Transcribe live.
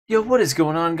Yo, what is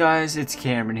going on, guys? It's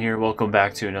Cameron here. Welcome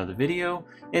back to another video.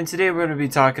 And today we're going to be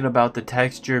talking about the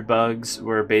texture bugs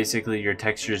where basically your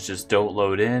textures just don't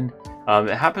load in.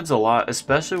 It happens a lot,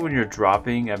 especially when you're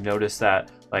dropping. I've noticed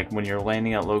that like when you're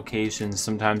landing at locations,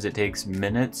 sometimes it takes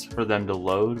minutes for them to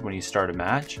load when you start a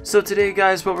match. So today,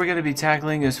 guys, what we're going to be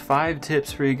tackling is 5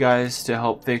 tips for you guys to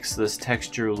help fix this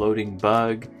texture loading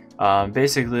bug.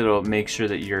 Basically, it'll make sure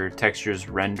that your textures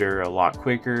render a lot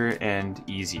quicker and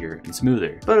easier and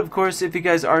smoother. But of course, if you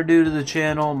guys are new to the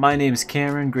channel, my name's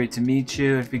Cameron. Great to meet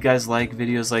you. If you guys like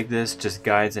videos like this, just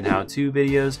guides and how-to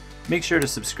videos, make sure to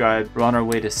subscribe. We're on our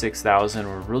way to 6,000.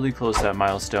 We're really close to that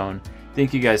milestone.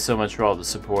 Thank you guys so much for all the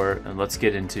support, and let's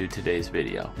get into today's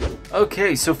video.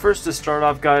 Okay, so first to start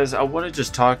off, guys, I want to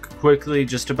just talk quickly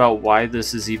just about why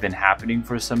this is even happening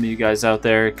for some of you guys out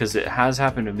there, because it has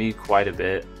happened to me quite a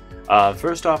bit.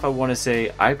 First off, I want to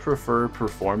say I prefer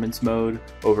performance mode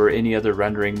over any other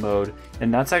rendering mode,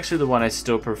 and that's actually the one I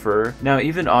still prefer. Now,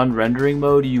 even on rendering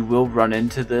mode, you will run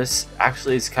into this.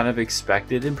 Actually, it's kind of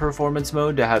expected in performance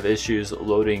mode to have issues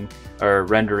loading or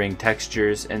rendering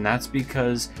textures, and that's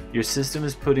because your system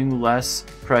is putting less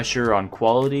pressure on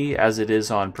quality as it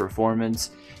is on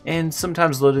performance, and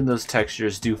sometimes loading those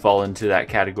textures do fall into that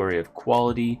category of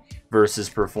quality versus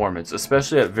performance,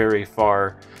 especially at very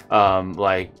far,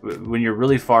 like when you're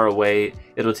really far away,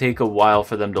 it'll take a while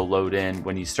for them to load in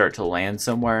when you start to land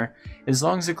somewhere. As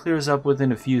long as it clears up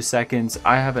within a few seconds,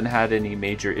 I haven't had any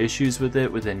major issues with it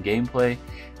within gameplay.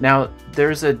 Now,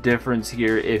 there's a difference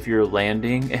here if you're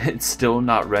landing and it's still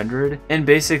not rendered, and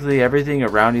basically everything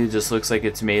around you just looks like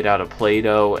it's made out of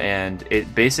Play-Doh, and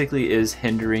it basically is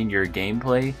hindering your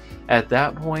gameplay. At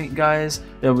that point, guys,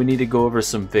 then we need to go over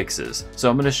some fixes. So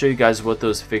I'm going to show you guys what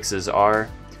those fixes are.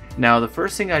 Now, the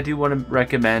first thing I do want to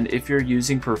recommend if you're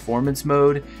using performance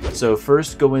mode, so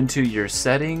first go into your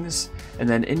settings, and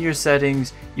then in your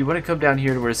settings, you want to come down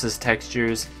here to where it says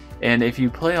textures, and if you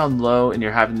play on low and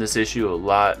you're having this issue a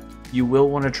lot, you will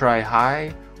want to try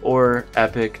high or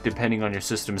epic depending on your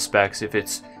system specs. If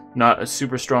it's not a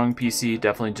super strong PC,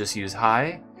 definitely just use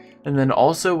high. And then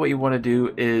also what you want to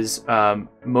do is, a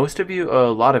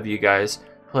lot of you guys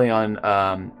play on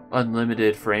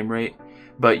unlimited frame rate,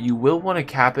 but you will want to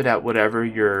cap it at whatever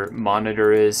your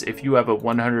monitor is. If you have a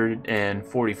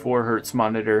 144 Hertz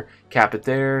monitor, cap it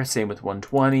there, same with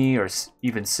 120 or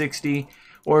even 60,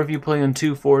 or if you play on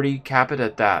 240, cap it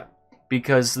at that,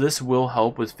 because this will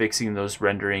help with fixing those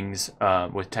renderings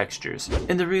with textures.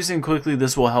 And the reason quickly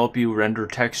this will help you render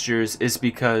textures is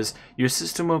because your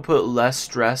system will put less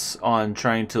stress on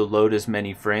trying to load as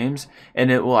many frames, and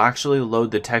it will actually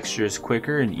load the textures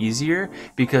quicker and easier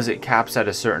because it caps at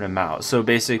a certain amount. So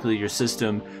basically your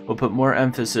system will put more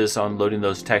emphasis on loading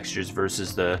those textures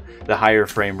versus the higher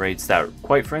frame rates that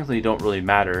quite frankly don't really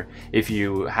matter if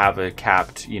you have a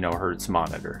capped, Hertz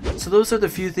monitor. So those are the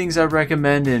few things I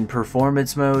recommend in performance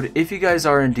mode. If you guys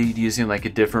are indeed using like a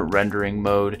different rendering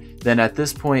mode, then at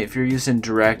this point, if you're using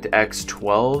DirectX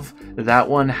 12, that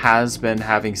one has been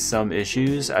having some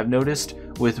issues I've noticed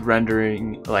with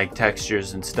rendering like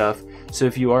textures and stuff. So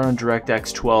if you are on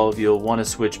DirectX 12, you'll want to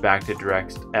switch back to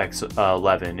DirectX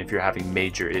 11 if you're having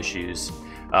major issues.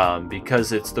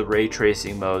 Because it's the ray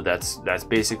tracing mode that's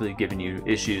basically giving you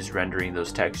issues rendering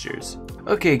those textures.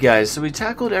 Okay guys, so we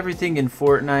tackled everything in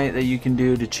Fortnite that you can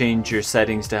do to change your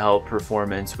settings to help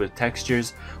performance with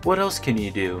textures. What else can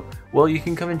you do? Well, you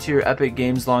can come into your Epic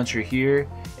Games launcher here,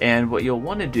 and what you'll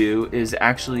want to do is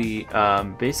actually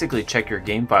basically check your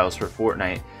game files for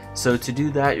Fortnite. So to do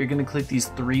that, you're going to click these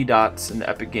 3 dots in the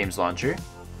Epic Games launcher.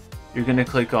 You're going to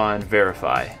click on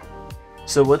Verify.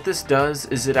 So what this does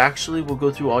is it actually will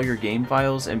go through all your game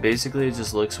files, and basically it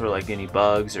just looks for like any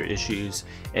bugs or issues,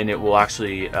 and it will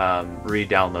actually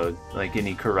re-download like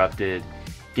any corrupted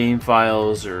game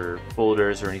files or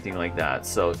folders or anything like that.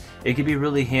 So it can be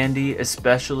really handy,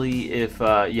 especially if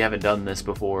you haven't done this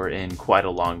before in quite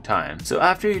a long time. So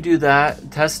after you do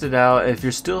that, test it out. If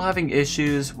you're still having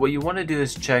issues, what you want to do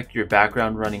is check your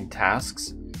background running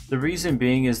tasks. The reason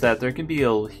being is that there can be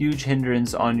a huge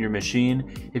hindrance on your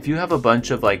machine if you have a bunch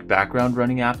of like background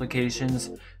running applications.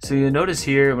 So you'll notice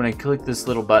here when I click this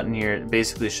little button here, it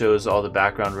basically shows all the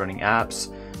background running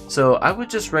apps. So I would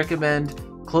just recommend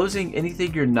closing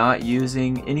anything you're not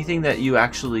using, anything that you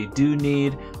actually do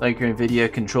need, like your NVIDIA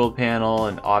control panel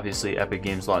and obviously Epic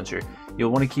Games Launcher.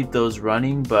 You'll want to keep those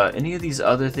running, but any of these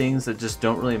other things that just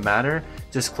don't really matter,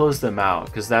 just close them out,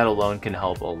 because that alone can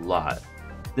help a lot.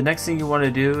 The next thing you want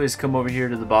to do is come over here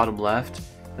to the bottom left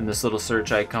in this little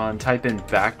search icon, type in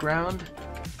background,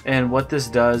 and what this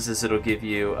does is it'll give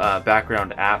you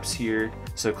background apps here.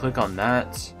 So click on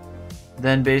that,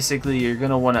 then basically you're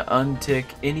going to want to untick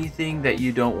anything that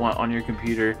you don't want on your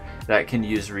computer that can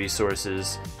use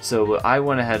resources. So what I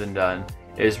went ahead and done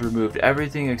is removed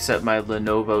everything except my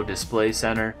Lenovo Display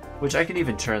Center, which I can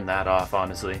even turn that off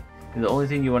honestly. And the only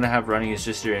thing you want to have running is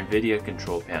just your NVIDIA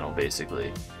control panel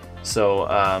basically. So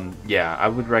yeah, I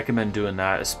would recommend doing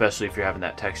that, especially if you're having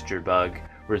that texture bug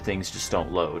where things just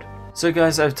don't load. So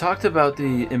guys, I've talked about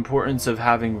the importance of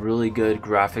having really good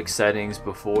graphics settings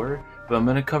before, but I'm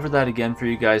going to cover that again for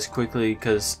you guys quickly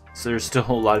because there's still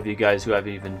a lot of you guys who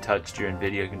haven't even touched your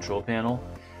NVIDIA control panel.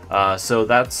 So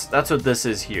that's what this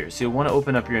is here. So you'll want to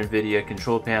open up your NVIDIA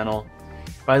control panel.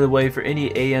 By the way, for any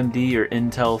AMD or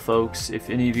Intel folks, if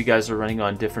any of you guys are running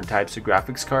on different types of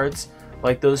graphics cards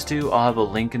like those two, I'll have a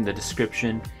link in the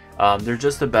description. They're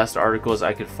just the best articles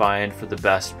I could find for the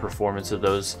best performance of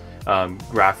those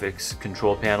graphics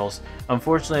control panels.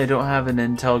 Unfortunately, I don't have an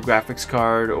Intel graphics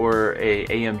card or a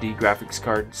AMD graphics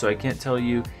card, so I can't tell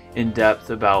you in depth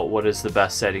about what is the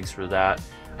best settings for that.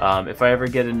 If I ever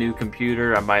get a new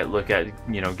computer, I might look at,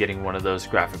 getting one of those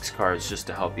graphics cards just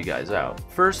to help you guys out.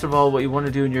 First of all, what you want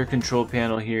to do in your control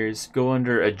panel here is go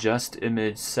under Adjust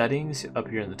Image Settings up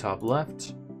here in the top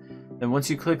left. Then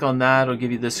once you click on that, it'll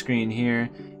give you this screen here.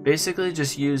 Basically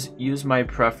just use my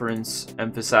preference,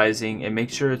 emphasizing, and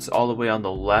make sure it's all the way on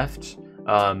the left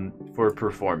for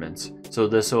performance. So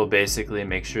this will basically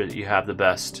make sure that you have the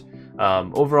best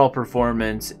overall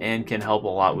performance and can help a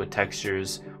lot with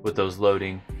textures with those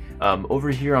loading.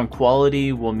 Over here on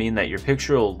quality will mean that your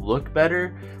picture will look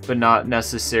better, but not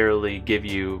necessarily give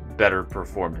you better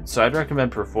performance. So I'd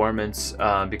recommend performance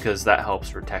because that helps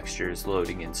for textures,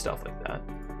 loading, and stuff like that.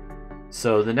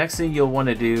 So the next thing you'll want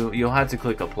to do, you'll have to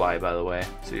click apply by the way,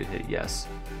 so you hit yes.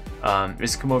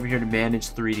 Just come over here to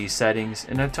manage 3D settings,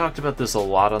 and I've talked about this a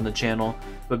lot on the channel,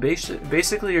 but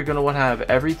basically you're going to want to have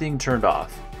everything turned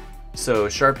off. So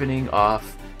sharpening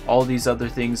off, all these other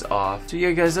things off. So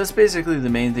yeah guys, that's basically the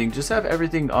main thing. Just have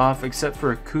everything off except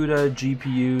for CUDA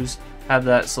GPUs. Have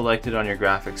that selected on your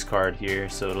graphics card here,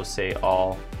 so it'll say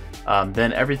all.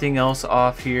 Then everything else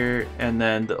off here, and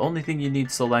then the only thing you need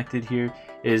selected here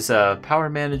is power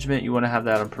management. You want to have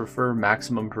that on prefer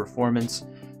maximum performance.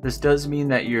 This does mean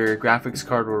that your graphics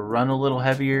card will run a little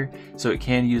heavier, so it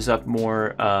can use up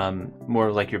more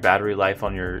like your battery life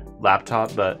on your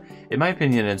laptop, but in my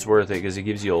opinion it's worth it because it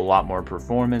gives you a lot more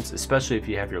performance, especially if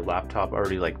you have your laptop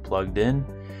already like plugged in,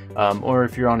 or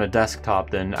if you're on a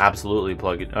desktop, then absolutely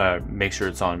plug it, make sure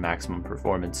it's on maximum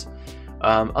performance.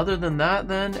 Other than that,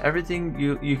 then everything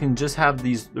you can just have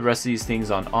the rest of these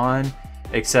things on,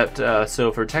 except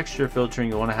so for texture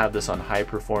filtering you want to have this on high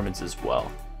performance as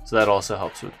well. So that also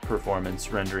helps with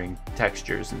performance, rendering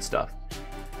textures and stuff.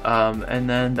 And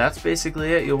then that's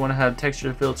basically it. You'll want to have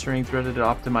texture filtering, threaded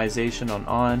optimization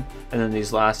on, and then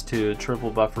these last two,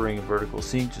 triple buffering and vertical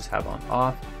sync, just have on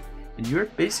off. And you're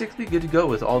basically good to go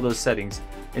with all those settings.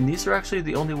 And these are actually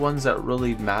the only ones that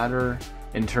really matter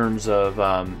in terms of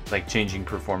like changing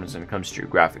performance when it comes to your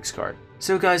graphics card.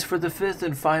 So guys, for the fifth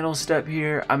and final step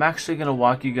here, I'm actually going to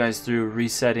walk you guys through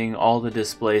resetting all the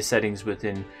display settings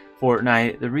within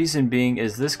Fortnite. The reason being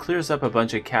is this clears up a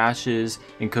bunch of caches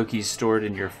and cookies stored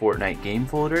in your Fortnite game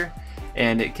folder,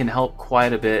 and it can help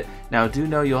quite a bit. Now do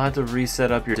know you'll have to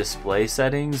reset up your display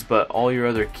settings, but all your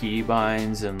other key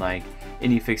binds and like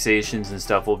any fixations and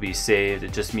stuff will be saved.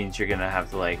 It just means you're gonna have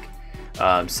to like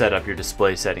set up your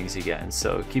display settings again,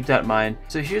 so keep that in mind.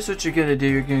 So here's what you're gonna do.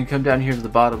 You're gonna come down here to the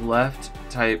bottom left,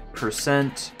 type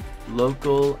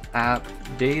 %local app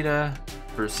data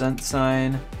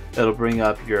 %. It'll bring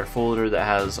up your folder that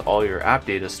has all your app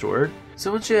data stored.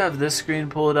 So once you have this screen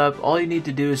pulled up, all you need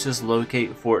to do is just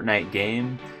locate Fortnite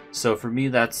game. So for me,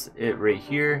 that's it right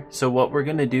here. So what we're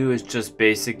gonna do is just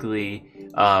basically,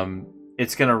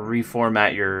 it's gonna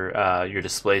reformat your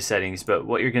display settings, but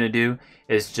what you're gonna do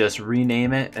is just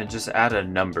rename it and just add a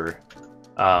number.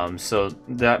 So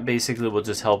that basically will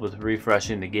just help with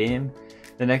refreshing the game.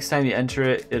 The next time you enter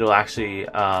it, it'll actually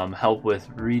help with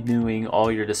renewing all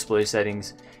your display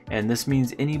settings, and this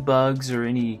means any bugs or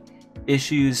any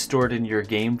issues stored in your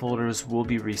game folders will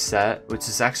be reset, which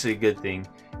is actually a good thing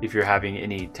if you're having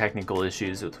any technical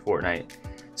issues with Fortnite.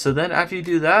 So then after you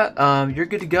do that, you're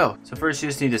good to go. So first you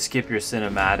just need to skip your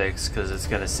cinematics because it's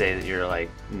gonna say that you're like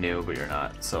new, but you're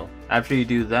not. So after you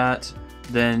do that,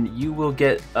 then you will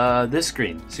get this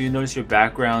screen. So you notice your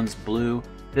background's blue.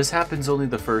 This happens only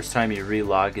the first time you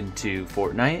re-log into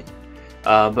Fortnite,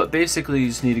 but basically you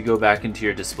just need to go back into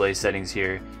your display settings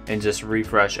here and just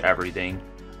refresh everything.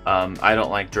 I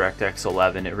don't like DirectX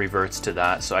 11, it reverts to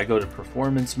that, so I go to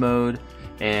performance mode,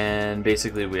 and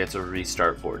basically we have to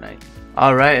restart Fortnite.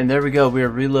 Alright, and there we go, we are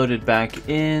reloaded back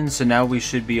in, so now we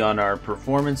should be on our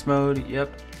performance mode.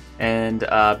 Yep. And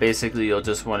basically you'll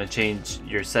just want to change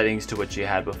your settings to what you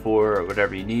had before or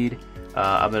whatever you need.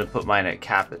 I'm going to put mine at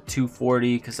cap at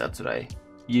 240 because that's what I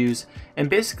use. And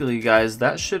basically guys,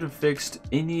 that should have fixed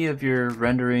any of your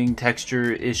rendering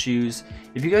texture issues.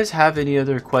 If you guys have any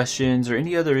other questions or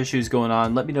any other issues going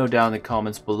on, let me know down in the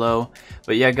comments below.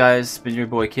 But yeah guys, it's been your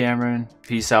boy Cameron.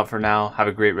 Peace out for now. Have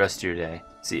a great rest of your day.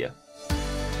 See ya.